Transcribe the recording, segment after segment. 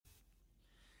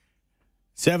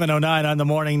7:09 on the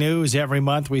Morning News. Every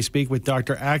month we speak with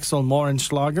Dr. Axel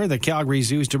Morenschlager, the Calgary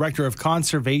Zoo's Director of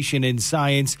Conservation and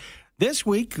Science. This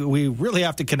week, we really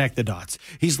have to connect the dots.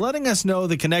 He's letting us know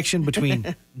the connection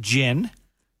between gin,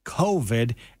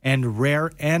 COVID, and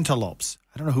rare antelopes.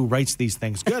 I don't know who writes these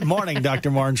things. Good morning,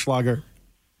 Dr. Morenschlager.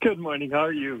 Good morning. How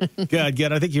are you?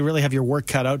 Good. I think you really have your work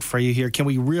cut out for you here. Can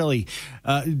we really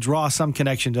draw some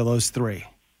connection to those three?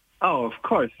 Oh, of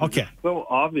course. Okay. It's so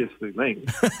obviously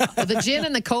linked. Well, the gin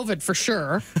and the COVID for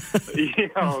sure.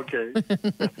 Yeah, okay.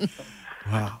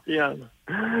 Wow.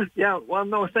 Yeah. Well,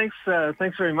 no, thanks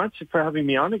very much for having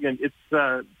me on again.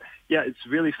 It's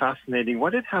really fascinating.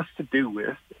 What it has to do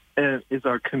with is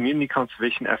our community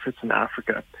conservation efforts in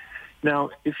Africa.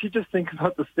 Now, if you just think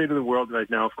about the state of the world right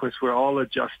now, of course, we're all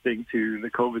adjusting to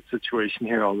the COVID situation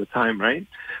here all the time, right?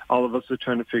 All of us are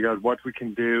trying to figure out what we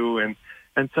can do and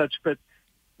such. But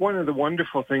one of the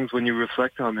wonderful things when you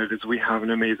reflect on it is we have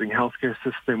an amazing healthcare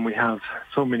system. We have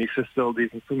so many facilities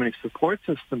and so many support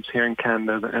systems here in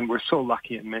Canada, and we're so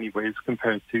lucky in many ways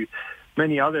compared to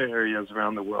many other areas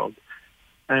around the world.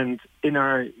 And in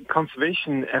our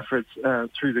conservation efforts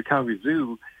through the Calgary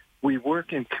Zoo, we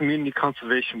work in community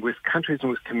conservation with countries and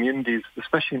with communities,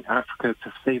 especially in Africa,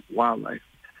 to save wildlife.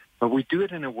 But we do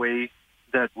it in a way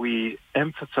that we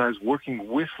emphasize working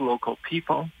with local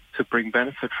people to bring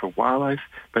benefit for wildlife,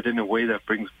 but in a way that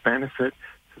brings benefit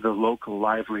to the local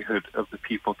livelihood of the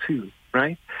people too,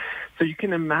 right? So you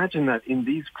can imagine that in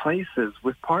these places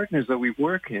with partners that we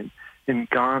work in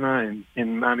Ghana,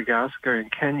 in Madagascar, in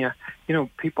Kenya,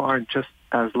 people aren't just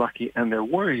as lucky and they're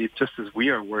worried just as we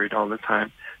are worried all the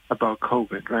time about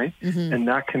COVID, right? Mm-hmm. And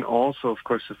that can also, of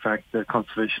course, affect the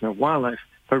conservation of wildlife.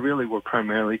 But really, we're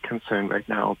primarily concerned right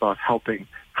now about helping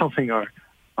our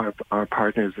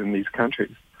partners in these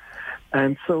countries.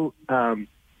 And so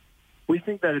we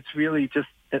think that it's really just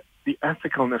the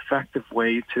ethical and effective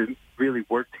way to really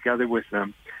work together with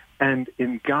them. And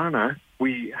in Ghana,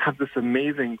 we have this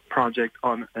amazing project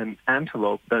on an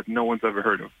antelope that no one's ever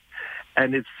heard of.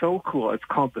 And it's so cool. It's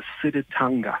called the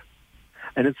Siditanga.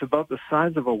 And it's about the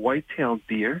size of a white-tailed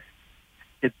deer.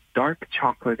 It's dark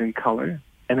chocolate in color,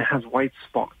 and it has white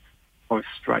spots or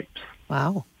stripes.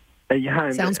 Wow.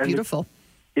 Sounds beautiful.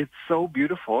 It's so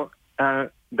beautiful.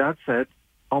 That said,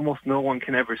 almost no one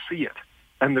can ever see it.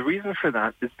 And the reason for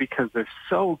that is because they're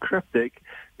so cryptic.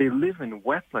 They live in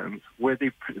wetlands where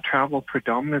they travel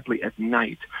predominantly at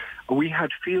night. We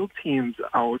had field teams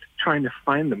out trying to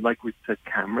find them, like we'd set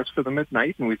cameras for them at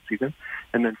night and we'd see them.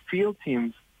 And then field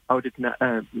teams out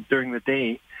during the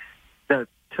day that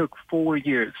took 4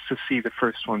 years to see the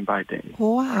first one by day.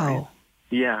 Wow. Right?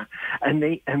 Yeah, and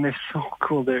they're so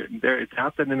cool. They're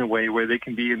adapted in a way where they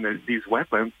can be in these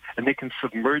wetlands and they can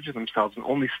submerge themselves and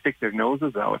only stick their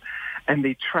noses out. And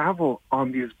they travel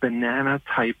on these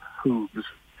banana-type hooves.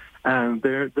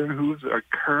 Their hooves are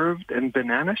curved and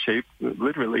banana-shaped,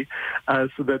 literally,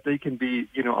 so that they can be,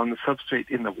 on the substrate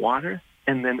in the water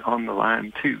and then on the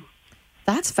land too.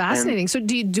 That's fascinating. So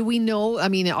do we know, I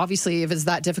mean, obviously, if it's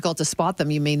that difficult to spot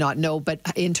them, you may not know, but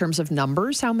in terms of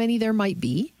numbers, how many there might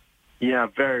be? Yeah,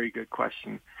 very good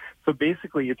question. So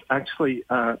basically, it's actually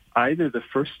either the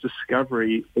first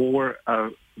discovery or a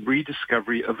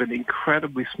rediscovery of an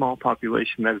incredibly small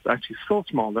population that is actually so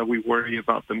small that we worry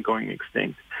about them going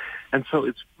extinct. And so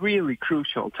it's really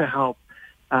crucial to help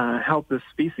this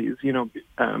species,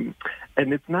 and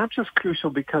it's not just crucial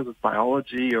because of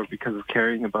biology or because of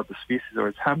caring about the species or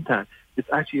its habitat. It's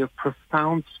actually a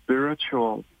profound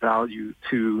spiritual value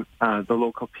to the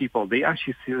local people. They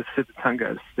actually see the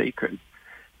Siditanga as sacred,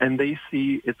 and they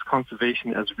see its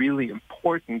conservation as really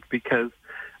important because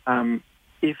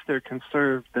if they're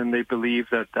conserved, then they believe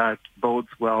that bodes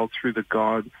well through the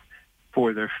gods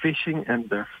for their fishing and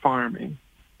their farming.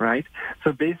 Right?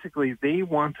 So basically, they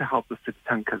want to help the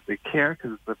Siditanga because they care,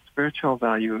 because it's a spiritual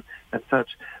value and such.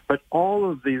 But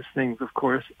all of these things, of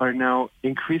course, are now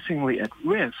increasingly at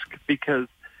risk because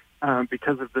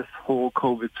of this whole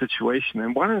COVID situation.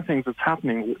 And one of the things that's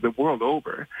happening the world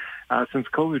over since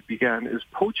COVID began is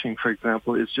poaching, for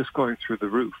example, is just going through the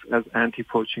roof as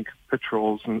anti-poaching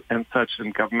patrols and such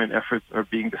and government efforts are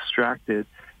being distracted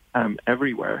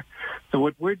everywhere. So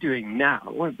what we're doing now,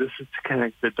 and this is to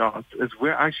connect the dots, is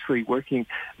we're actually working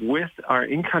with our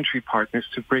in-country partners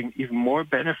to bring even more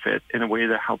benefit in a way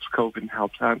that helps COVID and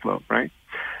helps antelope, right?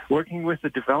 Working with the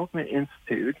Development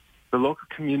Institute, the local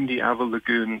community Avo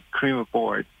Lagoon Karima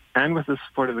Board, and with the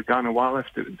support of the Ghana Wildlife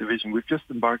Division, we've just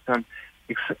embarked on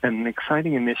an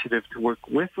exciting initiative to work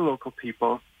with the local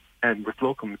people and with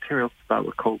local materials to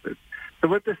battle COVID. So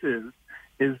what this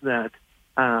is that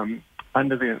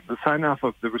under the sign-off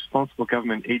of the responsible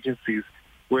government agencies,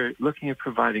 we're looking at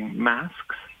providing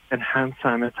masks and hand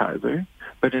sanitizer,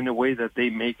 but in a way that they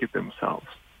make it themselves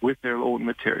with their own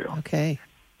material. Okay.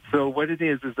 So what it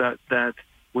is that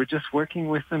we're just working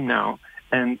with them now,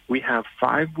 and we have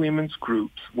 5 women's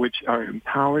groups which are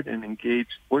empowered and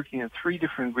engaged, working in 3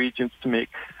 different regions to make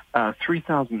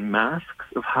 3,000 masks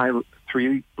of high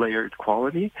 3-layered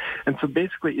quality. And so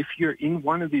basically, if you're in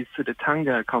one of these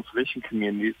Sititanga conservation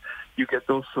communities, you get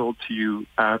those sold to you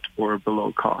at or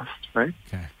below cost, right?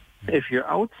 Okay. If you're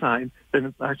outside, then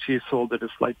it's actually sold at a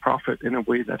slight profit in a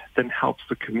way that then helps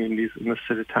the communities in the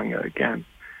Sititanga again.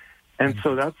 And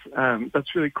so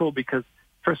that's really cool because,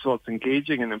 first of all, it's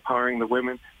engaging and empowering the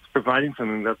women. It's providing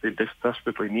something that they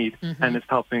desperately need, and it's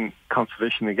helping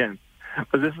conservation again.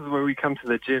 But this is where we come to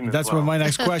the gin. That's as well. what my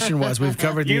next question was. We've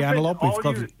covered the antelope, we've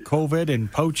covered COVID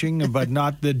and poaching, but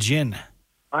not the gin.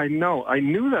 I know. I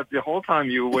knew that the whole time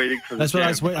you were waiting for the That's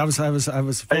what I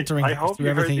was filtering I hope through you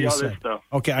everything heard the you other said. stuff.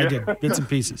 Okay, I did. Bits and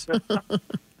pieces.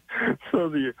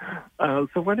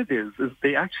 So what it is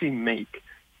they actually make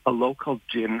a local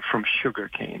gin from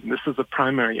sugarcane. This is a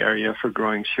primary area for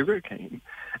growing sugarcane.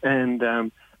 And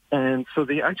so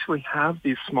they actually have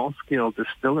these small-scale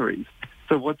distilleries.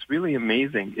 So what's really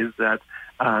amazing is that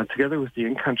together with the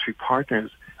in-country partners,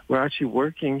 we're actually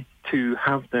working to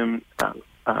have them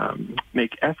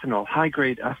make ethanol,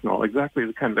 high-grade ethanol, exactly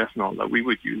the kind of ethanol that we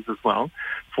would use as well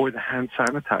for the hand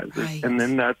sanitizers. Right. And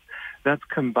then that's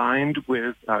combined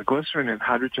with glycerin and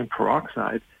hydrogen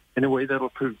peroxide in a way that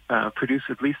will produce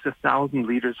at least 1,000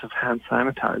 liters of hand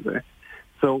sanitizer.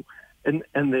 So,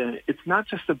 it's not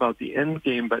just about the end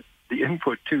game, but the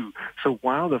input too. So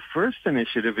while the first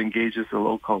initiative engages the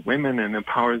local women and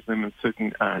empowers them in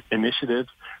certain initiatives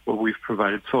where we've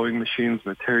provided sewing machines,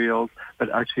 materials, but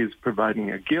actually is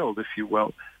providing a guild, if you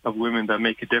will, of women that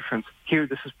make a difference. Here,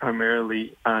 this is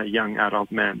primarily young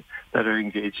adult men that are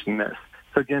engaged in this.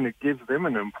 So again, it gives them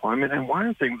an employment. And one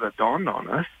of the things that dawned on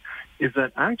us is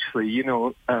that actually,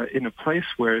 in a place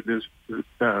where there's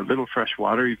little fresh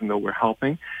water, even though we're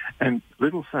helping, and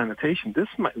little sanitation, this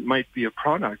might be a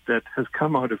product that has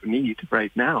come out of need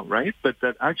right now, right? But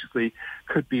that actually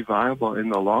could be viable in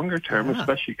the longer term,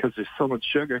 especially because there's so much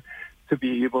sugar, to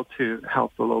be able to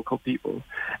help the local people.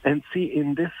 And see,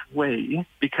 in this way,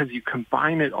 because you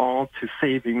combine it all to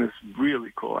saving this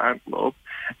really cool antelope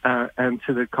and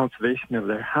to the conservation of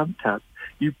their habitat,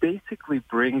 you basically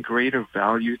bring greater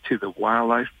value to the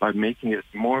wildlife by making it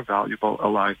more valuable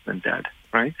alive than dead,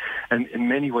 right? And in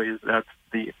many ways, that's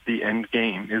the end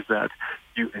game, is that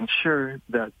you ensure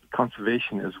that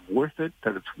conservation is worth it,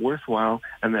 that it's worthwhile,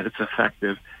 and that it's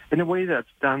effective in a way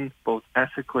that's done both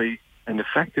ethically and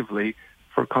effectively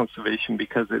for conservation,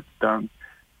 because it's done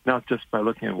not just by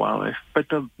looking at wildlife, but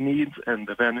the needs and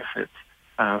the benefits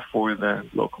for the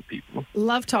local people.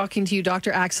 Love talking to you,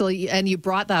 Dr. Axel, and you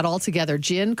brought that all together,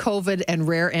 gin, COVID, and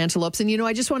rare antelopes. And,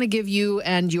 I just want to give you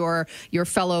and your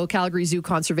fellow Calgary Zoo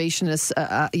conservationists,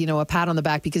 a pat on the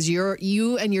back, because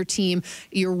you and your team,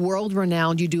 you're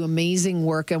world-renowned. You do amazing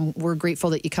work, and we're grateful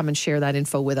that you come and share that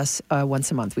info with us once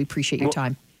a month. We appreciate your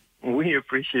time. We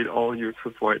appreciate all your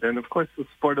support, and of course the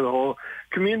support of the whole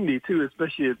community too,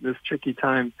 especially at this tricky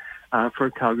time for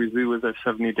Calgary Zoo with our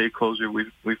 70-day closure.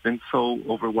 We've been so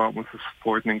overwhelmed with the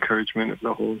support and encouragement of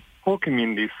the whole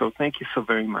community. So thank you so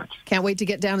very much. Can't wait to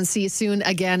get down and see you soon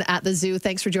again at the zoo.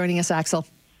 Thanks for joining us, Axel.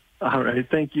 All right,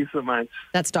 thank you so much.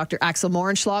 That's Dr. Axel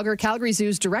Mohrenschlager, Calgary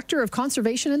Zoo's Director of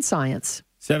Conservation and Science.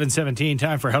 7:17,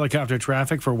 time for helicopter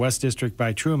traffic for West District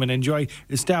by Truman. Enjoy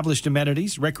established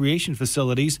amenities, recreation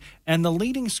facilities, and the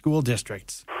leading school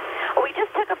districts. We just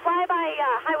took a flyby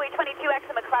Highway 22X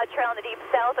and McLeod Trail in the deep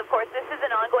south. Of course, this is an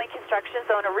ongoing construction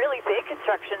zone, a really big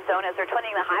construction zone as they're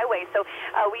twinning the highway. So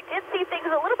we did see things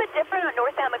a little bit different on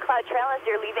northbound McLeod Trail as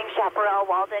you're leaving Chaparral,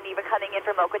 Walden, even coming in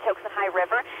from Okotoks and High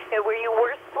River, where you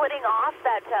were splitting off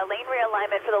that lane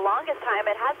realignment for the longest time.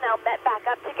 It has now met back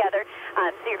up together.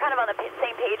 So you're kind of on the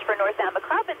same page for northbound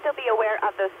McLeod, but still be aware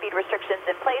of those speed restrictions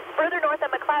in place. Further north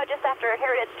on McLeod, just after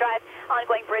Heritage Drive,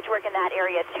 ongoing bridge work in that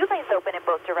area. 2 lanes open in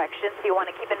both directions, so you want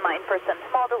to keep in mind for some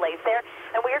small delays there.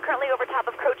 And we are currently over top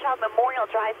of Crowchild Memorial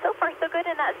Drive. So far, so good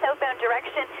in that southbound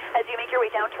direction as you make your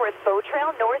way down towards Bow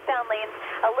Trail. Northbound lanes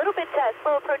a little bit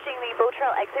slow approaching the Bow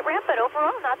Trail exit ramp, but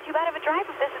overall, not too bad of a drive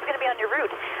if this is going to be on your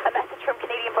route. A message from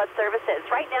Canadian Blood Services.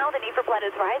 Right now, the need for blood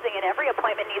is rising, and every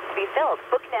appointment needs to be filled.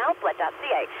 Book now,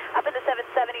 blood.ca. Up in the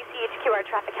 770 CHQR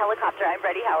traffic helicopter, I'm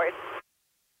Brady Howard.